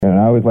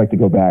always like to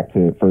go back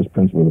to first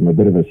principles. I'm a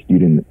bit of a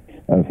student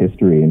of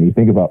history, and you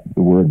think about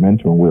the word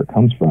mentor and where it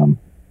comes from.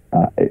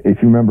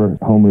 If you remember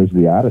Homer's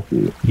The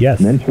Odyssey, yes,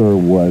 mentor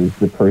was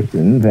the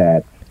person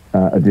that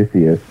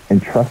Odysseus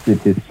entrusted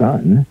his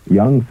son,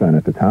 young son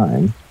at the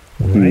time,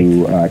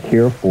 to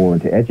care for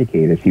and to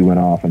educate as he went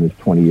off on his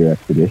 20-year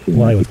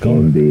expedition and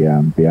became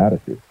the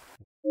Odyssey.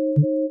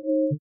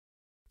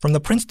 From the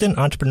Princeton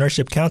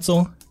Entrepreneurship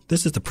Council,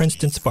 this is the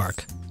Princeton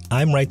Spark.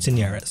 I'm Wrighton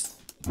Yaris.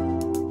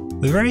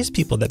 The various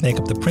people that make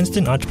up the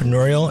Princeton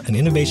entrepreneurial and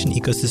innovation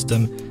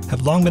ecosystem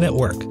have long been at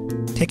work,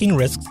 taking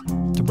risks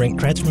to bring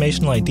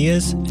transformational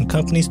ideas and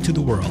companies to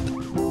the world,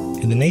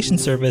 in the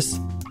nation's service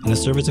and the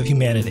service of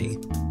humanity.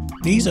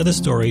 These are the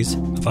stories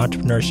of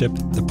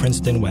entrepreneurship the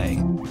Princeton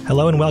way.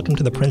 Hello and welcome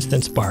to the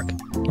Princeton Spark,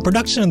 a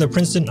production of the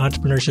Princeton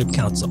Entrepreneurship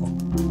Council.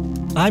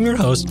 I'm your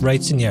host,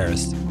 Wrighton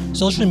Yaris,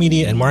 social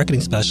media and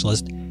marketing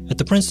specialist at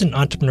the Princeton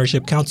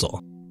Entrepreneurship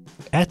Council.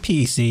 At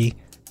PEC,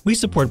 we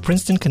support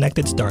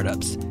Princeton-connected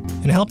startups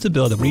and help to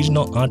build a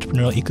regional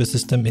entrepreneurial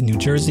ecosystem in New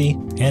Jersey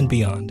and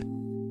beyond.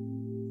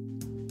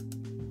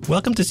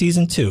 Welcome to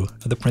Season 2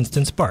 of the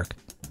Princeton Spark.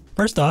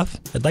 First off,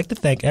 I'd like to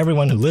thank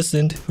everyone who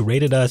listened, who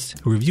rated us,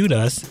 who reviewed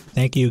us,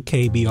 thank you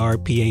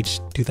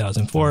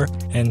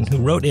KBRPH2004, and who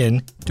wrote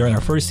in during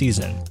our first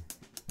season.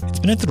 It's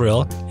been a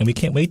thrill, and we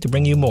can't wait to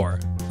bring you more,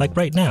 like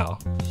right now.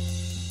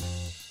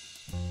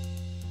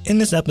 In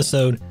this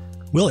episode,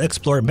 we'll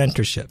explore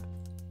mentorship.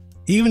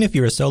 Even if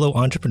you're a solo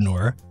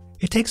entrepreneur,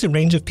 it takes a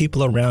range of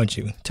people around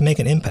you to make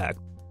an impact.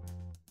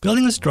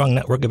 Building a strong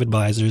network of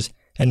advisors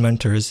and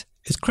mentors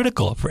is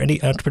critical for any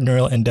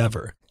entrepreneurial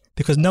endeavor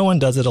because no one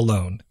does it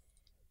alone.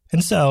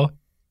 And so,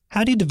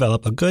 how do you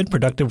develop a good,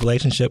 productive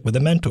relationship with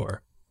a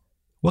mentor?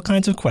 What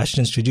kinds of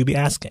questions should you be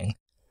asking?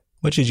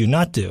 What should you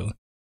not do?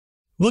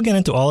 We'll get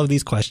into all of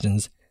these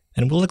questions,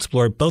 and we'll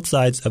explore both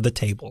sides of the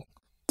table.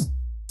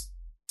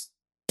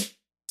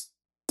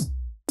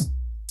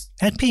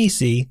 At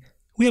PEC,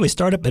 we have a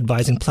startup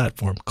advising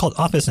platform called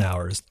Office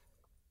Hours.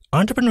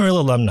 Entrepreneurial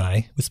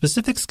alumni with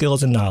specific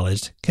skills and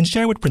knowledge can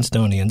share with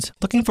Princetonians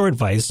looking for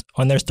advice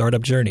on their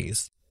startup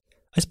journeys.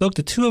 I spoke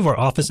to two of our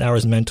Office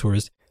Hours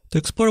mentors to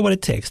explore what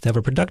it takes to have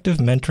a productive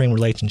mentoring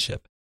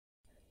relationship.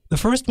 The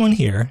first one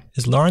here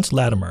is Lawrence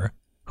Latimer,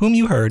 whom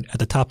you heard at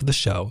the top of the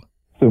show.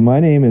 So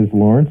my name is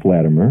Lawrence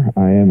Latimer.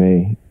 I am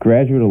a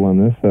graduate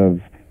alumnus of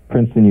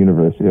Princeton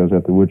University. I was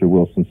at the Woodrow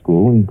Wilson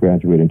School and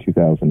graduated in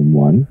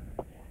 2001.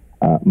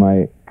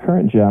 My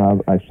current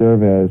job, I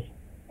serve as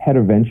head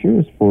of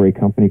ventures for a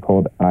company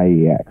called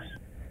IEX.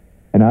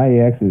 And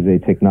IEX is a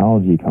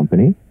technology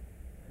company.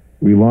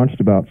 We launched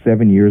about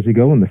 7 years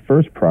ago, and the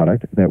first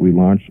product that we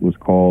launched was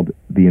called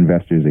the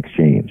Investors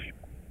Exchange.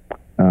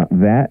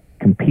 That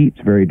competes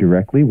very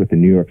directly with the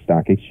New York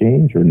Stock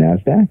Exchange or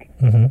NASDAQ,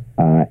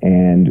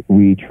 and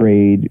we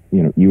trade,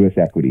 U.S.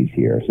 equities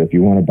here. So if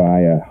you want to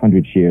buy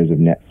 100 shares of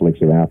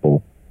Netflix or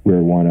Apple,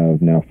 we're one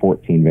of now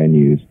 14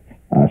 venues,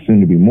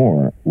 soon to be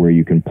more, where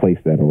you can place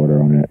that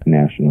order on a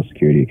national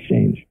security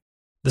exchange.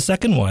 The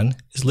second one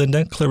is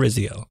Linda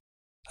Clarizio.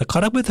 I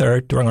caught up with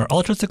her during our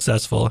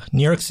ultra-successful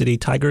New York City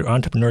Tiger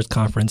Entrepreneurs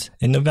Conference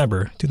in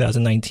November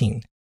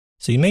 2019.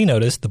 So you may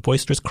notice the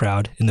boisterous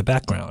crowd in the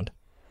background.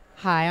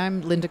 Hi, I'm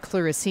Linda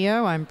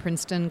Clarizio. I'm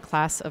Princeton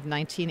class of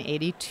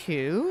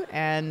 1982,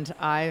 and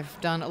I've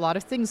done a lot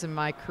of things in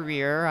my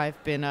career.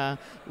 I've been a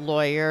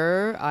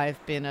lawyer,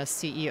 I've been a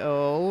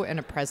CEO and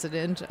a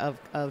president of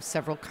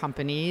several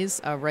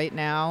companies. Right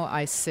now,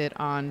 I sit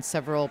on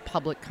several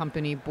public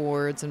company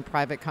boards and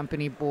private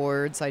company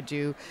boards. I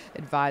do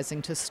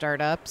advising to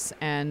startups,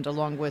 and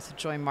along with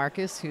Joy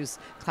Marcus, who's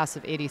class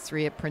of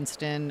 83 at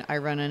Princeton, I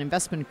run an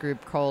investment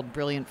group called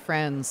Brilliant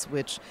Friends,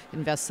 which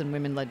invests in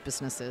women-led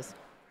businesses.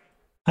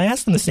 I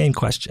asked them the same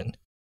question.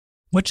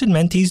 What should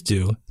mentees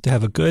do to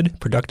have a good,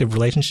 productive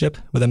relationship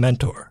with a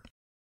mentor?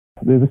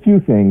 There's a few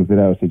things that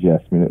I would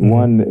suggest.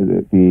 One,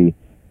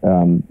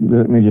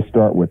 let me just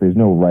start with, there's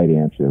no right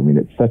answer.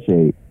 It's such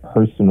a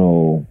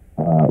personal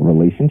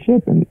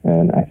relationship,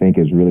 and I think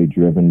is really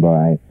driven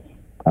by,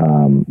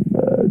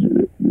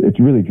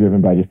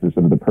 just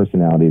some of the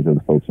personalities of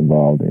the folks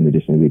involved, in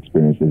addition to the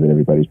experiences that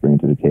everybody's bringing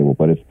to the table.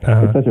 But it's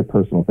such a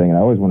personal thing, and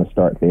I always want to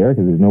start there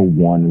because there's no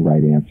one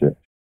right answer.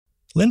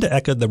 Linda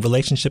echoed the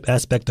relationship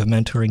aspect of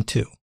mentoring,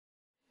 too.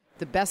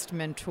 The best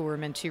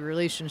mentor-mentee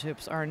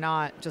relationships are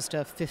not just a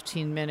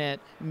 15-minute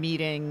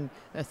meeting,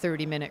 a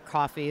 30-minute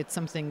coffee. It's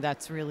something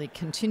that's really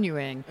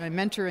continuing.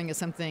 Mentoring is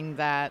something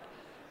that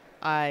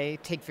I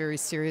take very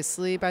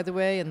seriously, by the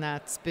way, and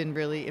that's been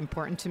really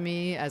important to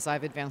me as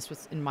I've advanced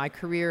in my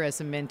career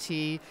as a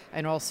mentee,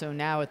 and also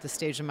now at the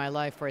stage in my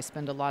life where I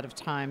spend a lot of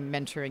time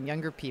mentoring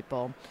younger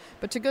people.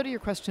 But to go to your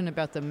question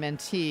about the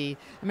mentee,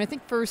 I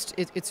think first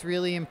it's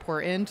really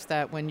important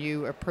that when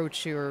you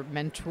approach your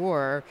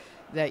mentor,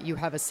 that you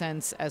have a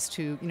sense as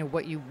to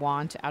what you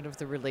want out of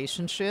the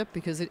relationship,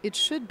 because it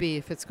should be,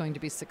 if it's going to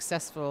be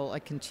successful, a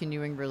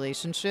continuing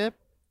relationship.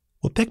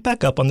 We'll pick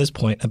back up on this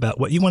point about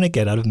what you want to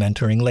get out of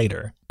mentoring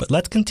later, but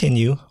let's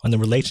continue on the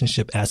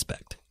relationship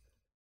aspect.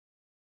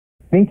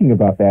 Thinking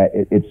about that,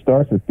 it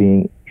starts with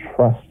being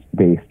trust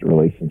trust-based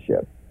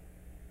relationship.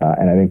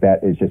 And I think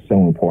that is just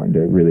so important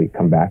to really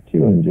come back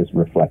to and just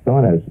reflect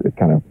on as the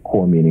kind of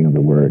core meaning of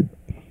the word.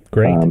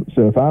 Great.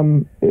 So if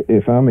I'm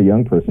a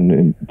young person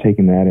and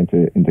taking that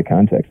into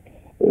context,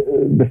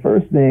 the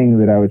first thing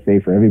that I would say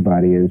for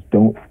everybody is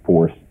don't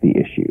force the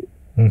issue.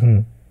 Mm-hmm.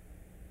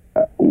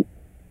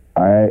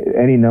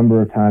 Any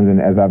number of times,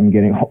 and as I've been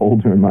getting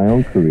older in my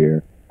own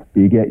career,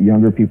 you get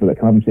younger people that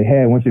come up and say,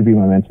 "Hey, I want you to be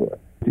my mentor."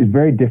 It's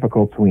very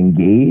difficult to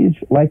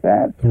engage like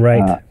that.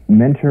 Right.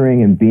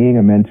 Mentoring and being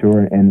a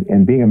mentor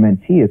and being a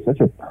mentee is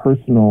such a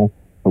personal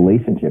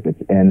relationship.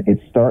 It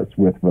starts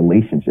with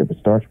relationship. It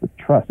starts with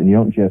trust. And you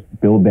don't just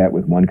build that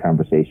with one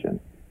conversation.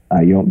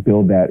 You don't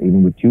build that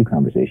even with two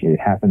conversations. It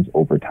happens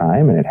over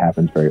time, and it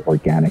happens very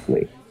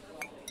organically,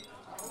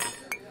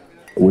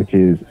 which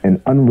is an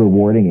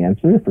unrewarding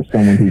answer for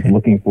someone who's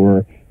looking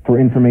for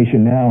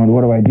information now and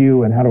what do I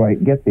do and how do I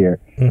get there.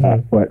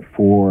 Mm-hmm. But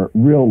for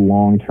real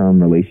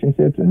long-term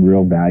relationships and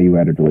real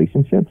value-added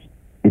relationships,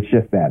 it's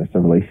just that. It's a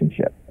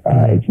relationship.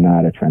 It's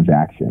not a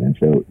transaction. And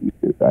so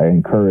I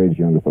encourage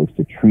younger folks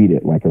to treat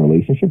it like a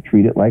relationship,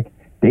 treat it like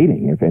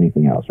dating, if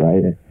anything else,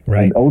 right?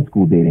 Right. And old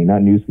school dating,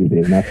 not new school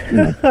dating, not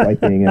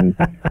swiping and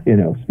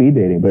speed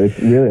dating, but it's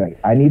really like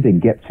I need to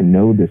get to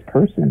know this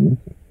person.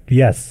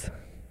 Yes.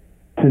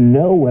 To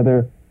know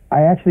whether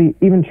I actually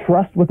even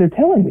trust what they're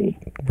telling me.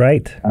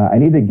 Right. I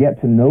need to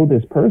get to know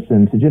this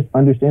person to just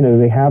understand that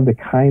they have the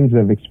kinds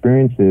of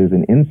experiences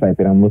and insight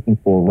that I'm looking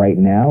for right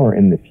now or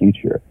in the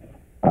future.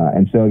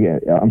 And so, again,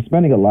 I'm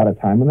spending a lot of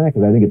time on that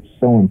because I think it's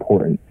so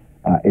important.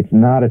 It's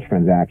not a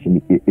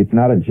transaction. It's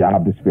not a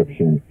job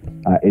description.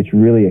 It's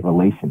really a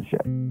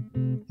relationship.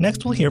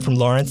 Next, we'll hear from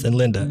Lawrence and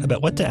Linda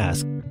about what to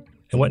ask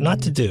and what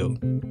not to do.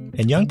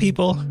 And young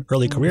people,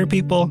 early career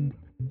people,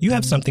 you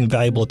have something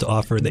valuable to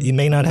offer that you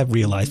may not have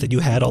realized that you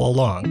had all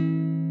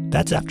along.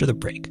 That's after the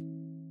break.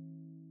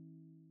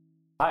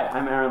 Hi,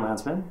 I'm Aaron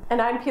Lansman.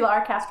 And I'm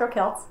Pilar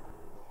Castro-Kiltz.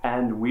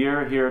 And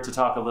we're here to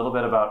talk a little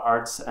bit about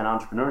Arts and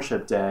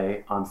Entrepreneurship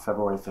Day on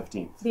February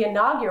 15th. The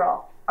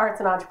inaugural Arts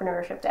and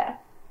Entrepreneurship Day.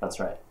 That's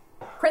right.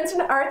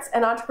 Princeton Arts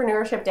and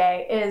Entrepreneurship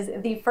Day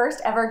is the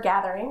first ever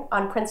gathering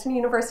on Princeton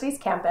University's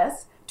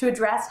campus to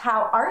address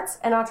how arts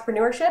and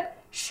entrepreneurship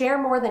share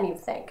more than you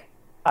think.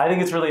 I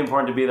think it's really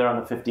important to be there on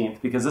the 15th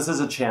because this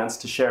is a chance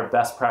to share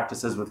best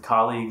practices with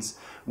colleagues,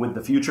 with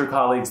the future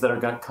colleagues that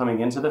are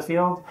coming into the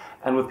field,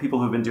 and with people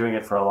who've been doing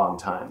it for a long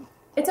time.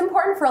 It's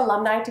important for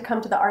alumni to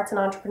come to the Arts and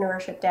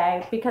Entrepreneurship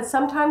Day because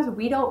sometimes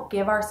we don't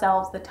give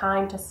ourselves the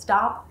time to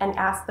stop and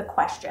ask the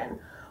question,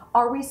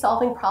 are we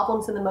solving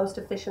problems in the most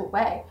efficient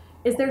way?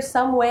 Is there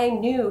some way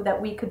new that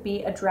we could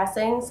be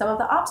addressing some of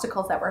the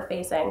obstacles that we're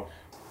facing?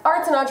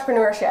 Arts and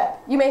entrepreneurship.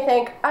 You may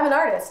think, I'm an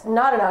artist,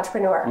 not an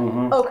entrepreneur.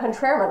 Mm-hmm. Au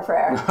contraire, mon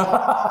frère.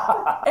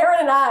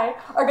 Aaron and I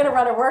are going to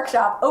run a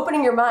workshop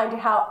opening your mind to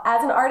how,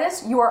 as an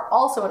artist, you are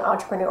also an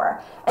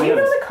entrepreneur. And you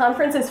know the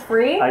conference is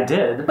free? I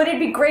did. But it'd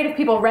be great if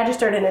people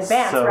registered in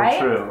advance, right?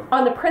 So true.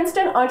 On the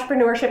Princeton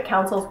Entrepreneurship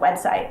Council's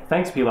website.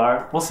 Thanks,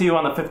 Pilar. We'll see you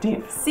on the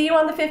 15th. See you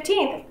on the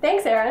 15th.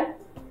 Thanks, Aaron.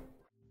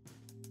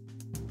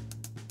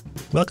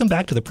 Welcome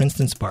back to the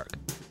Princeton Spark.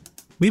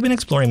 We've been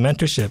exploring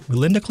mentorship with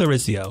Linda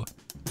Clarizio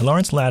and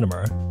Lawrence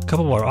Latimer, a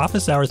couple of our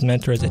office hours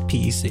mentors at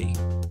PEC.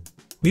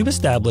 We've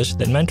established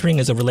that mentoring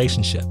is a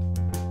relationship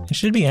and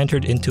should be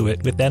entered into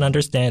it with that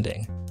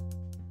understanding.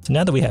 So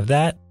now that we have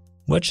that,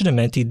 what should a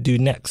mentee do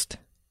next?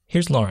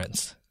 Here's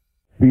Lawrence.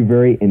 Be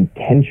very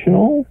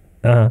intentional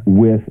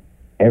with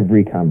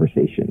every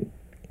conversation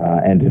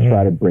and to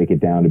try to break it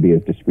down to be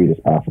as discreet as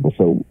possible.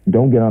 So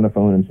don't get on the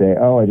phone and say,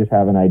 oh, I just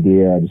have an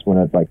idea. I just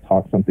want to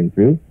talk something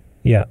through.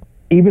 Yeah.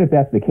 Even if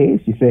that's the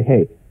case, you say,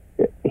 hey,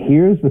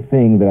 here's the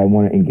thing that I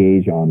want to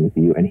engage on with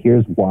you, and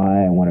here's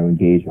why I want to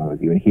engage on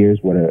with you, and here's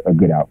what a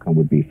good outcome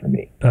would be for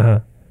me.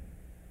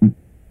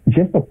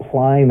 Just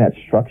applying that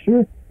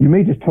structure, you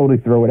may just totally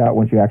throw it out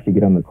once you actually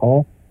get on the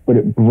call, but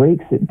it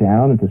breaks it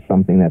down into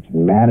something that's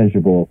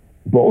manageable,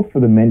 both for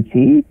the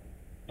mentee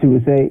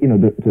to say,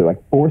 to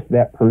force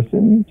that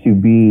person to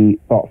be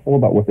thoughtful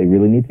about what they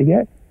really need to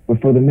get, but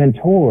for the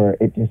mentor,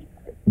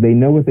 they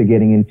know what they're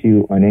getting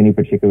into on any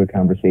particular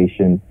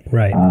conversation.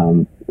 Right.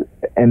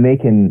 And they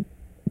can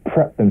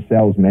prep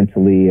themselves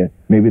mentally.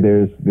 Maybe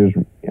there's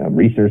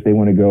research they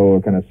want to go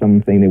or kind of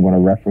something they want to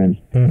reference.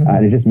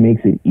 And it just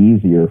makes it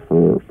easier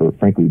for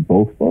frankly,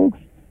 both folks.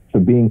 So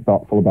being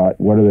thoughtful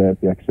about what are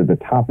the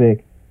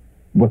topic,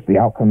 what's the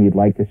outcome you'd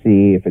like to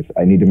see, if it's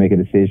I need to make a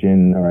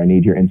decision or I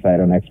need your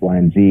insight on X, Y,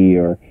 and Z,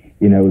 or,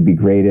 it would be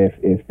great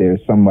if there's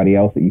somebody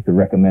else that you could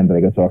recommend that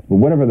I go talk to, but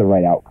whatever the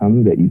right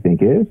outcome that you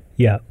think is.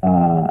 Yeah.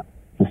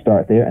 To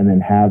start there and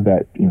then have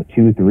that,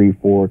 2, 3,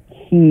 4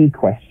 key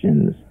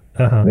questions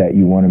that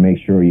you want to make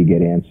sure you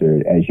get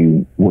answered as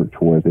you work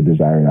towards the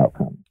desired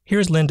outcome.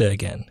 Here's Linda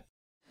again.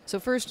 So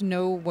first,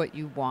 know what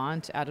you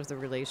want out of the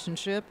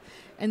relationship.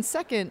 And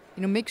second,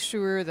 make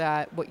sure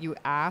that what you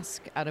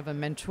ask out of a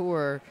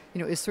mentor,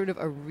 is sort of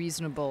a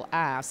reasonable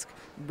ask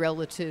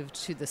relative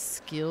to the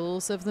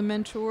skills of the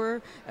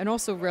mentor and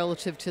also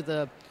relative to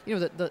the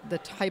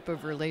type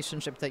of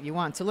relationship that you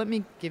want. So let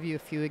me give you a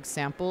few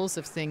examples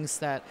of things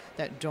that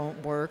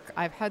don't work.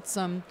 I've had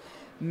some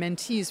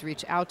mentees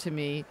reach out to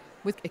me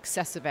with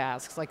excessive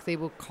asks, like they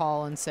will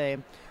call and say,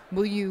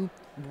 will you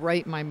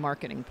write my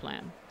marketing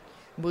plan?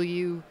 Will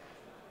you,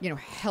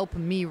 help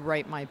me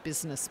write my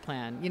business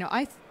plan?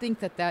 I think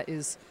that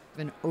is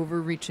an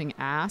overreaching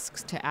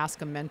ask to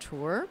ask a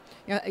mentor.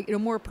 A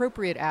more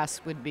appropriate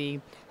ask would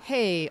be,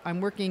 hey, I'm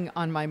working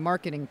on my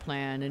marketing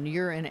plan and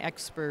you're an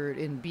expert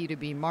in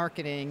B2B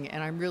marketing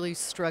and I'm really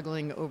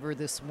struggling over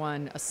this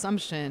one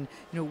assumption.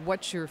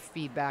 What's your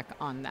feedback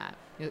on that?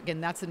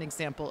 Again, that's an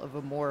example of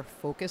a more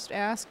focused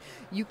ask.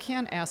 You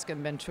can't ask a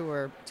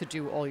mentor to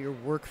do all your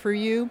work for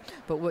you,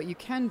 but what you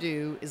can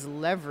do is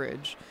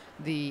leverage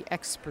the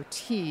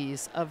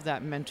expertise of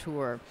that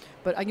mentor.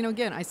 But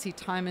again, I see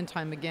time and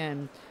time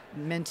again,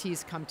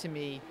 mentees come to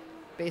me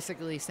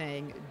basically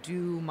saying,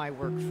 do my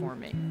work for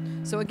me.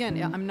 So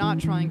again, I'm not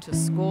trying to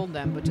scold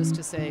them, but just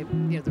to say,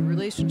 the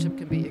relationship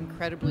can be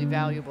incredibly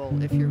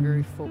valuable if you're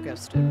very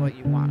focused in what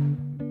you want.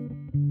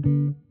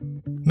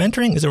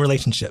 Mentoring is a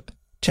relationship.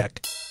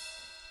 Check.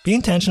 Be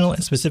intentional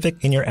and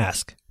specific in your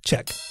ask.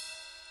 Check.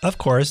 Of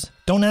course,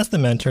 don't ask the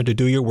mentor to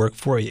do your work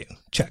for you.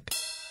 Check.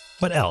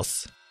 What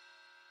else?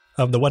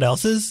 Of the what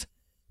else's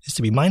is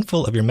to be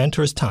mindful of your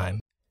mentor's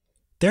time.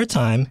 Their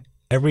time,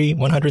 every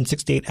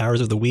 168 hours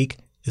of the week,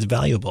 is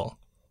valuable.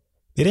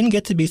 They didn't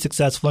get to be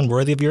successful and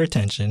worthy of your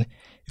attention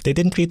if they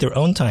didn't treat their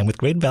own time with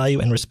great value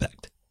and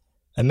respect.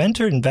 A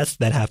mentor invests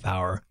that half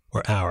hour,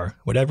 or hour,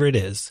 whatever it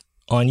is,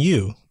 on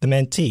you, the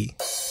mentee.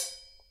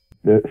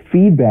 The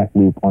feedback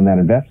loop on that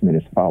investment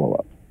is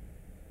follow-up.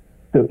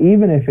 So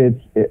even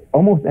if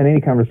almost in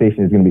any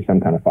conversation is going to be some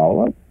kind of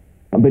follow-up,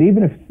 but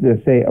even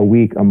if, say, a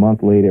week, a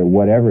month later,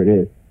 whatever it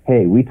is,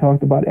 hey, we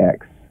talked about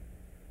X.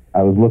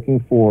 I was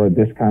looking for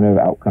this kind of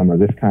outcome or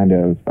this kind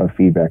of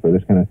feedback or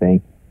this kind of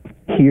thing.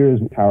 Here's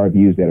how I've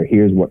used it, or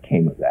here's what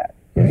came of that.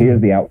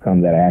 Here's the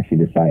outcome that I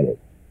actually decided.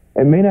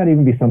 It may not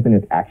even be something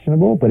that's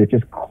actionable, but it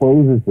just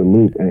closes the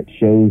loop and it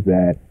shows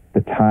that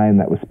the time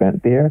that was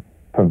spent there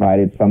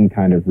provided some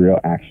kind of real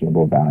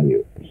actionable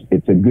value.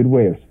 It's a good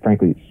way of,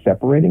 frankly,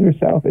 separating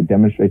yourself. It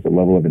demonstrates a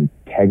level of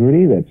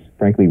integrity that's,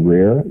 frankly,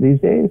 rare these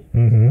days.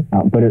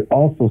 But it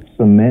also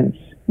cements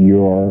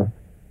your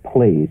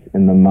place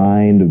in the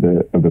mind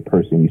of the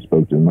person you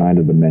spoke to, the mind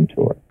of the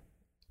mentor.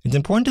 It's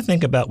important to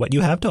think about what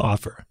you have to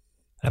offer.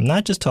 I'm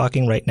not just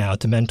talking right now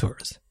to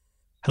mentors.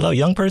 Hello,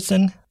 young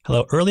person.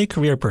 Hello, early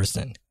career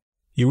person.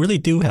 You really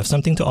do have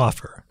something to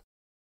offer.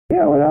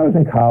 Yeah, when I was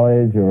in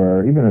college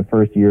or even the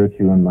first year or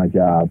two on my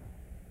job,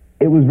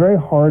 it was very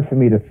hard for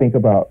me to think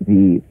about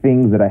the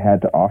things that I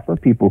had to offer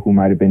people who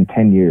might have been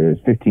 10 years,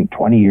 15,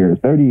 20 years,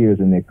 30 years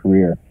in their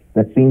career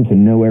that seemed to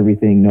know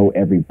everything, know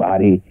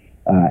everybody,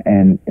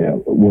 and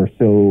were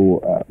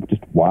so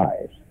just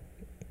wise.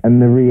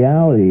 And the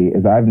reality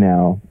is I've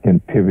now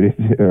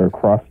pivoted or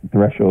crossed the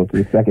threshold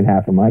to the second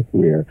half of my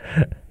career.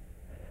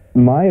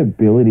 My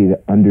ability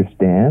to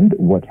understand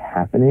what's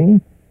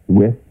happening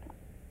with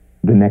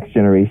the next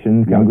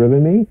generation younger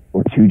than me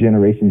or two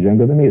generations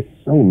younger than me is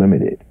so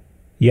limited.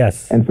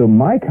 Yes. And so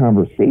my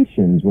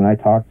conversations when I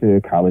talk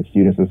to college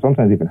students or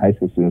sometimes even high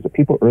school students or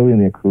people early in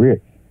their career,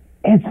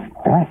 it's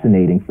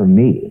fascinating for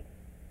me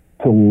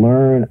to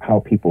learn how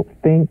people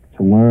think,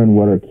 to learn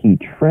what are key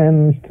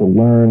trends, to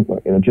learn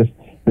just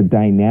the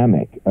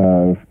dynamic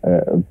of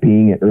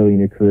being early in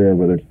your career,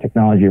 whether it's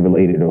technology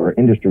related or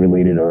industry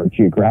related or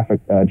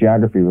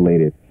geography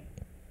related.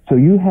 So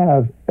you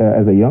have,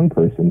 as a young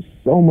person,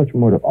 so much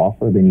more to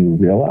offer than you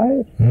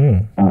realize.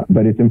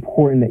 But it's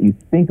important that you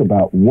think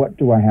about, what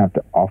do I have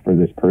to offer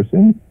this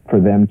person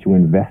for them to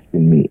invest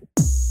in me?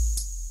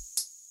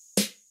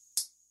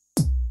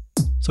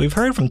 So we've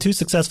heard from two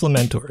successful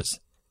mentors.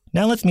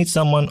 Now let's meet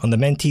someone on the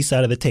mentee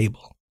side of the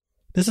table.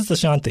 This is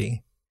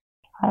Ashanti.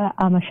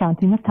 I'm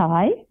Ashanti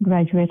Mathai,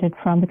 graduated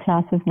from the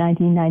class of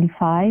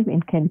 1995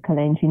 in chemical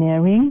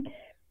engineering.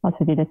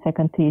 Also did a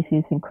second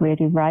thesis in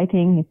creative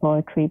writing and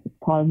poetry with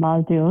Paul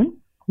Muldoon,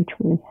 which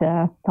was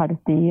part of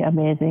the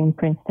amazing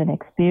Princeton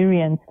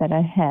experience that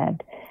I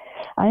had.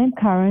 I am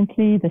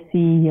currently the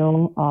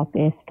CEO of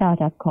a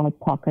startup called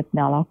Pocket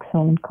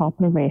Naloxone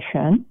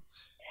Corporation.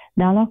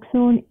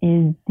 Naloxone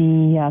is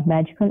the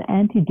magical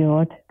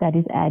antidote that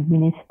is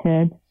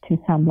administered to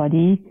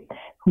somebody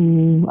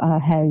who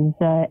has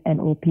an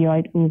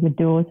opioid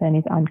overdose and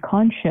is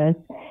unconscious,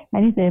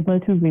 and is able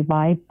to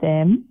revive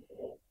them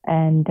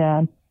and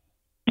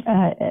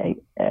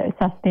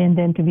sustain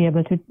them to be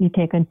able to be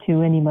taken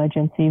to an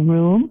emergency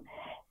room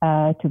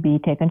to be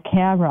taken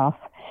care of.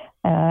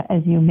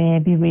 As you may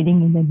be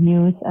reading in the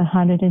news,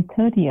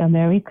 130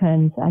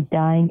 Americans are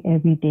dying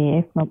every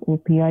day from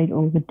opioid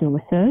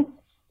overdoses.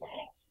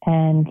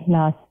 And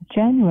last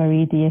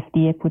January, the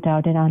FDA put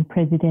out an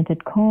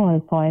unprecedented call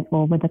for an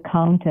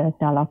over-the-counter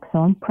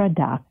naloxone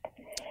product.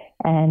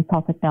 And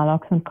Prophet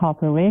Naloxone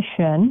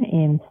Corporation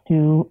aims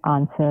to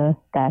answer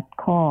that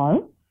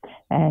call.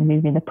 And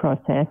we're in the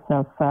process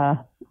of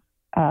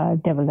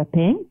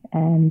developing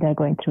and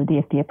going through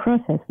the FDA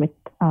process with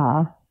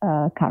our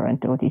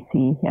current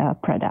Odyssey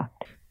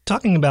product.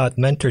 Talking about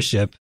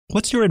mentorship,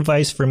 what's your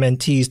advice for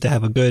mentees to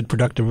have a good,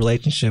 productive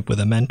relationship with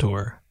a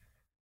mentor?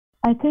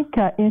 I think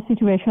in a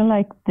situation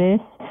like this,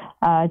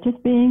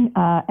 just being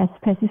as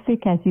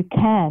specific as you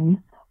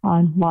can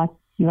on what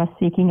you are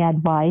seeking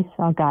advice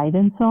or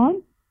guidance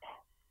on,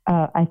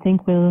 I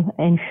think will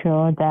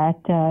ensure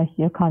that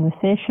your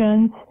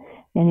conversations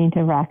and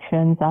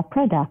interactions are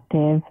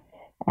productive,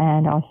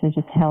 and also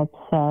just helps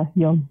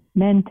your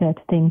mentor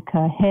to think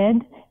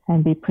ahead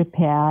and be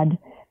prepared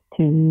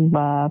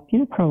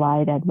to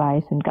provide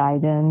advice and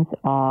guidance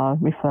or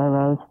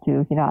referrals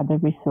to other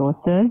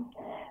resources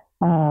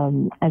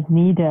as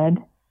needed.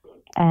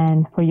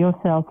 And for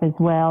yourself as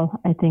well,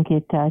 I think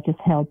it just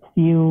helps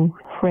you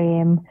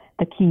frame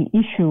the key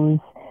issues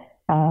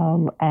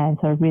and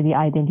sort of really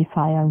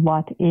identify on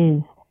what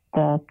is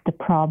the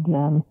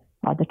problem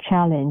or the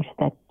challenge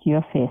that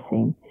you're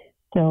facing.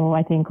 So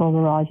I think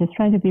overall, just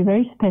trying to be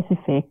very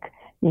specific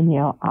in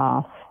your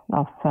ask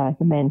of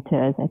the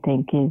mentors, I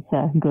think is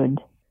good.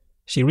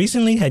 She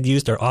recently had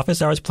used our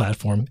office hours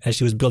platform as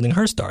she was building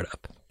her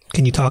startup.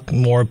 Can you talk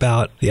more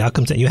about the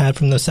outcomes that you had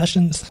from those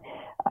sessions?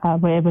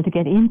 We're able to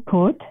get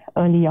input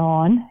early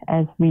on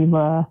as we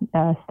were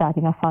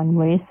starting our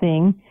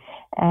fundraising,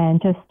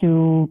 and just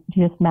to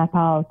map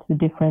out the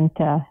different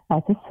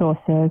types of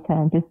sources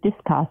and just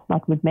discuss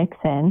what would make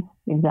sense.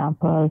 For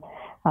example,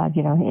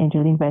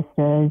 angel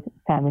investors,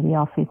 family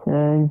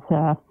offices,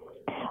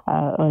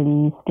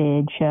 early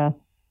stage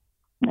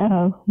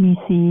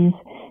VCs,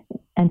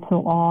 and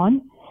so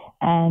on,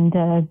 and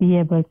be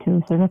able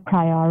to sort of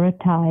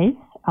prioritize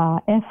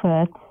our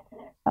efforts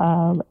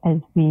as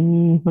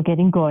we were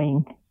getting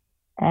going.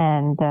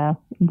 And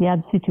the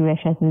other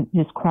situation, as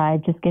I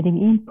described, just getting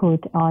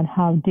input on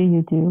how do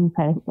you do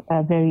kind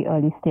of very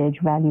early stage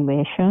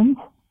valuations,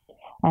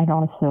 and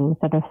also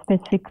sort of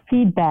specific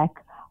feedback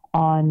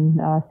on,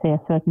 say,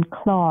 a certain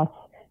clause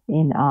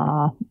in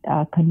our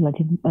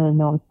convertible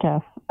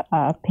note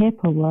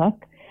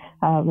paperwork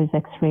was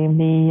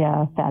extremely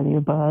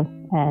valuable,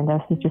 and I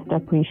also just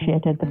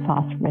appreciated the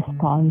fast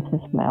response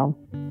as well.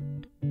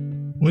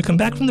 When we come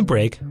back from the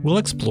break, we'll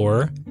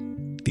explore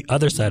the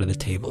other side of the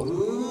table.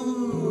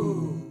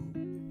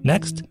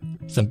 Next,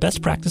 some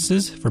best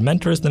practices for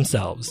mentors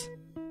themselves.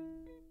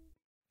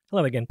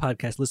 Hello again,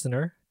 podcast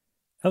listener.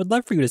 I would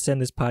love for you to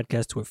send this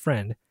podcast to a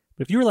friend,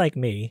 but if you're like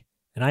me,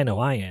 and I know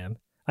I am,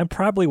 I'm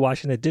probably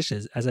washing the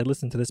dishes as I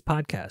listen to this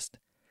podcast.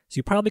 So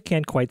you probably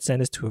can't quite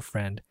send this to a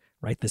friend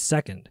right this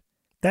second.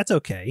 That's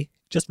okay.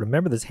 Just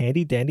remember this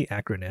handy-dandy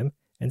acronym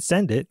and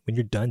send it when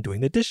you're done doing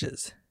the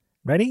dishes.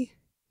 Ready?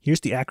 Here's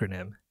the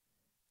acronym.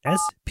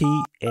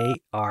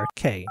 SPARK.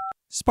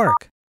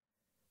 Spark.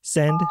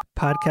 Send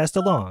podcast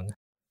along.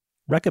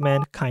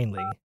 Recommend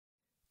kindly.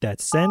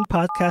 That's send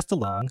podcast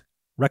along.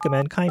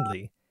 Recommend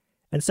kindly.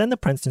 And send the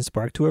Princeton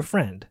Spark to a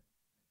friend.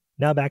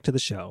 Now back to the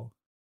show.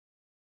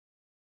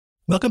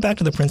 Welcome back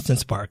to the Princeton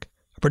Spark,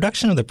 a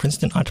production of the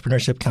Princeton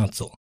Entrepreneurship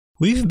Council.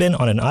 We've been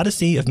on an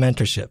odyssey of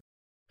mentorship.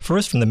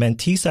 First from the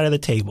mentee side of the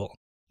table.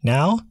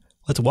 Now,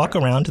 let's walk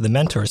around to the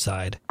mentor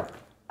side.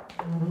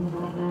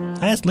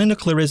 I asked Linda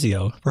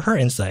Clarizio for her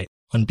insight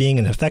on being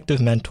an effective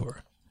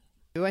mentor.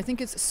 I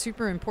think it's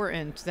super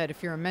important that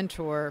if you're a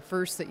mentor,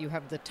 first that you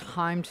have the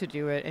time to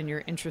do it and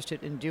you're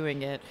interested in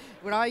doing it.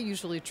 What I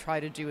usually try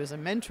to do as a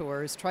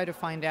mentor is try to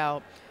find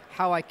out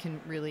how I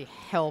can really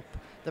help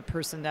the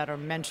person that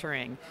I'm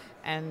mentoring.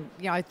 And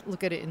I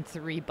look at it in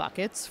three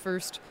buckets.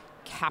 First,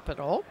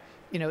 capital.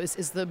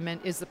 Is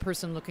the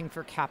person looking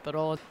for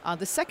capital?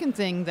 The second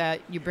thing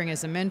that you bring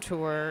as a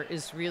mentor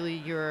is really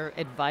your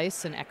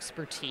advice and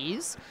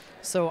expertise.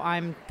 So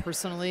I'm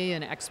personally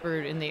an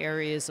expert in the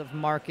areas of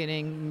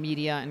marketing,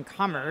 media, and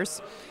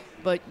commerce.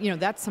 But,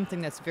 that's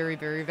something that's very,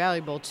 very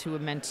valuable to a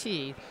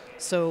mentee.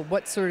 So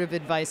what sort of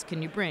advice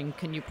can you bring?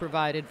 Can you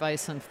provide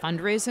advice on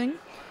fundraising?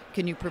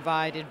 Can you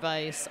provide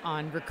advice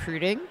on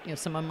recruiting?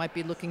 Someone might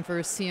be looking for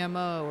a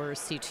CMO or a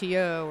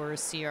CTO or a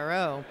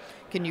CRO.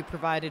 Can you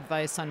provide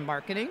advice on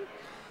marketing?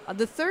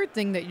 The third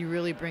thing that you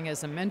really bring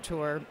as a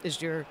mentor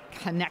is your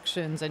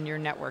connections and your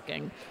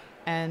networking.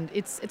 And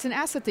it's an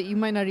asset that you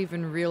might not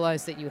even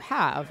realize that you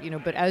have,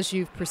 but as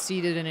you've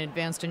proceeded and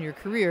advanced in your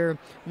career,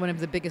 one of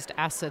the biggest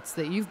assets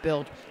that you've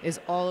built is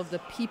all of the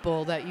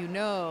people that you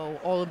know,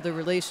 all of the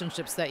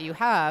relationships that you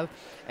have.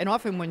 And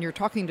often when you're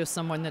talking to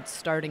someone that's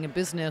starting a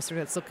business or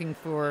that's looking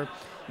for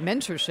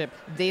mentorship,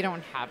 they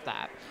don't have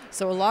that.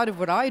 So a lot of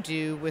what I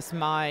do with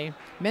my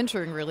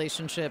mentoring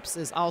relationships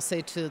is I'll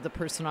say to the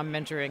person I'm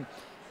mentoring,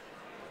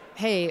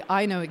 hey,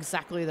 I know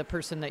exactly the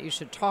person that you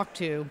should talk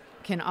to.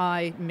 Can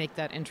I make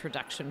that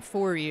introduction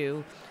for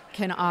you?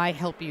 Can I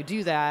help you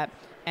do that?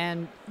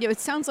 And it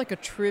sounds like a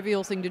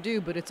trivial thing to do,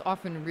 but it's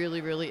often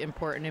really, really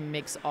important and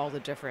makes all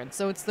the difference.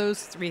 So it's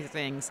those three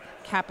things: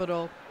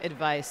 capital,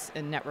 advice,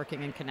 and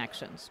networking and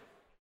connections.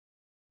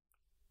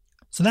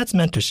 So that's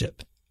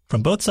mentorship.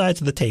 from both sides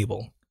of the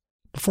table.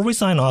 Before we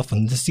sign off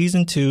on the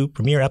Season 2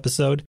 premiere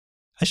episode,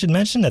 I should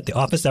mention that the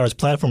Office Hours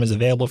platform is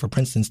available for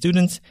Princeton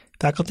students,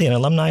 faculty, and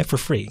alumni for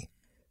free.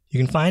 You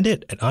can find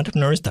it at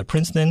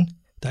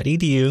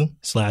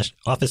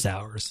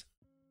entrepreneurs.princeton.edu/officehours.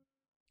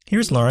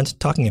 Here's Lawrence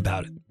talking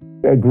about it.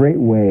 A great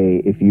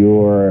way, if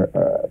you're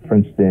a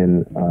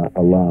Princeton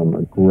alum,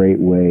 a great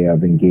way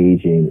of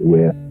engaging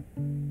with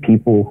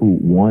people who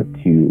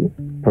want to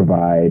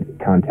provide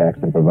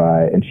context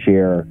and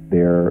share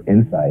their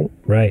insight.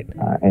 Right.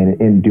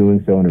 And in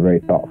doing so in a very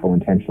thoughtful,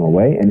 intentional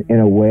way, and in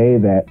a way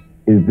that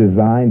is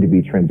designed to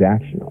be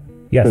transactional.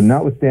 Yes. So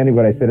notwithstanding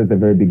what I said at the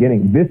very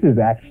beginning, this is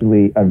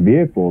actually a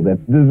vehicle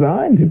that's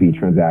designed to be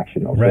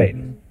transactional. Right.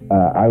 So,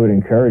 I would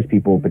encourage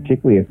people,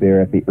 particularly if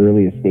they're at the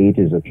earliest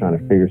stages of trying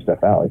to figure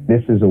stuff out, like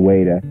this is a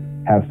way to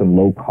have some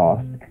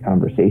low-cost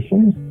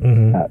conversations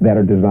that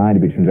are designed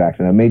to be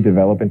transactional. It may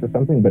develop into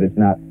something, but it's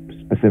not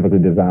specifically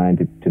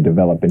designed to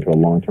develop into a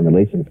long-term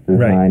relationship. It's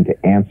designed to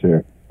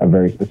answer a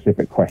very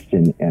specific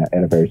question at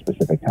a very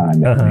specific time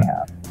that we may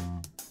have.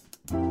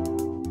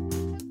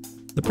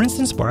 The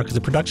Princeton Spark is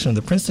a production of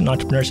the Princeton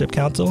Entrepreneurship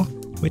Council,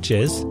 which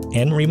is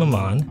Anne-Marie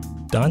Maman,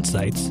 Don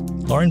Seitz,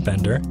 Lauren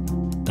Bender,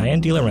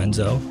 Diane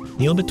DiLorenzo,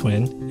 Neil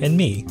Betwin, and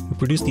me, who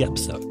produced the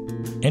episode.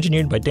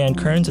 Engineered by Dan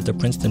Kearns at the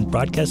Princeton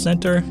Broadcast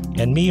Center,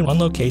 and me on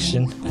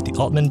location at the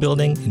Altman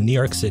Building in New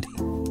York City.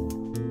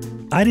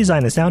 I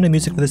designed the sound and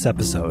music for this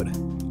episode.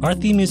 Our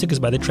theme music is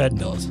by the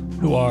Treadmills,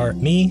 who are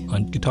me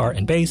on guitar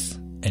and bass,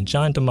 and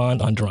John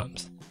DeMond on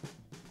drums.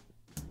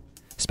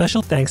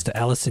 Special thanks to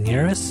Allison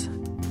Yaris,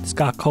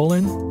 Scott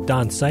Colin,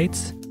 Don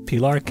Seitz,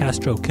 Pilar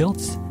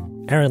Castro-Kiltz,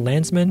 Aaron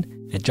Landsman,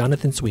 and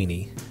Jonathan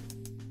Sweeney.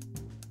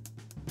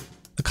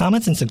 The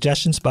comments and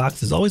suggestions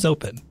box is always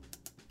open.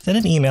 Send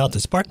an email to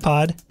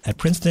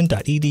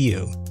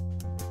sparkpod@princeton.edu.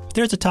 If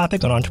there's a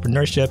topic on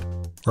entrepreneurship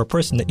or a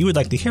person that you would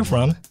like to hear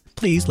from,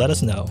 please let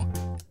us know.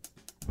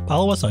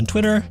 Follow us on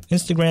Twitter,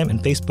 Instagram,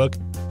 and Facebook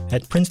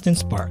at Princeton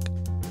Spark.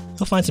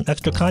 You'll find some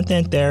extra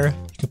content there.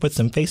 You can put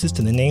some faces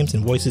to the names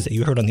and voices that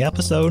you heard on the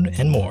episode,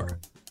 and more.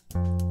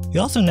 We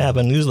also now have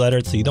a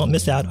newsletter so you don't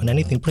miss out on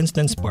anything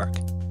Princeton Spark.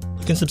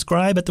 You can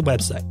subscribe at the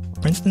website,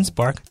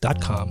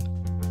 princetonspark.com.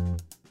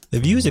 The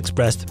views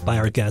expressed by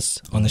our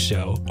guests on the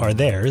show are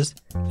theirs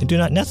and do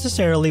not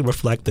necessarily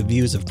reflect the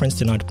views of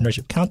Princeton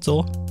Entrepreneurship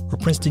Council or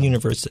Princeton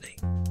University.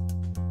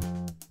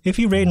 If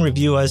you rate and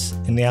review us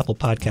in the Apple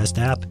Podcast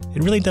app,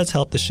 it really does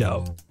help the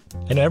show.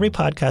 I know every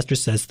podcaster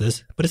says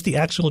this, but it's the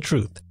actual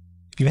truth.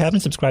 If you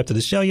haven't subscribed to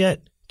the show yet,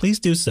 please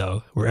do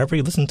so wherever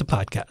you listen to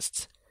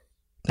podcasts.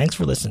 Thanks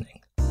for listening.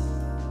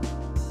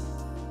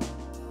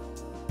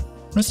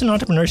 Princeton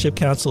Entrepreneurship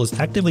Council is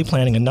actively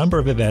planning a number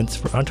of events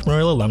for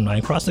entrepreneurial alumni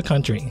across the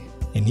country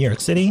in New York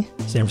City,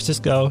 San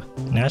Francisco,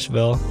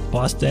 Nashville,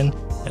 Boston,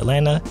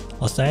 Atlanta,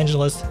 Los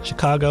Angeles,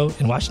 Chicago,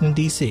 and Washington,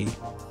 D.C.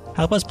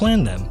 Help us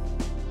plan them.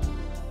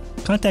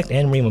 Contact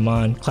Anne-Marie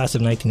Maman, class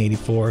of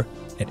 1984,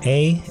 at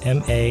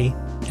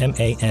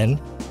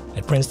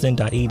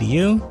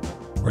amaman@princeton.edu,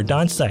 or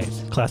Don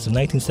Seitz, class of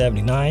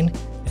 1979,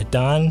 at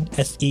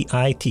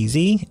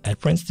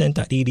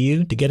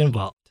donseitz@princeton.edu to get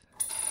involved.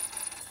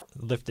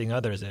 Lifting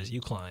others as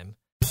you climb.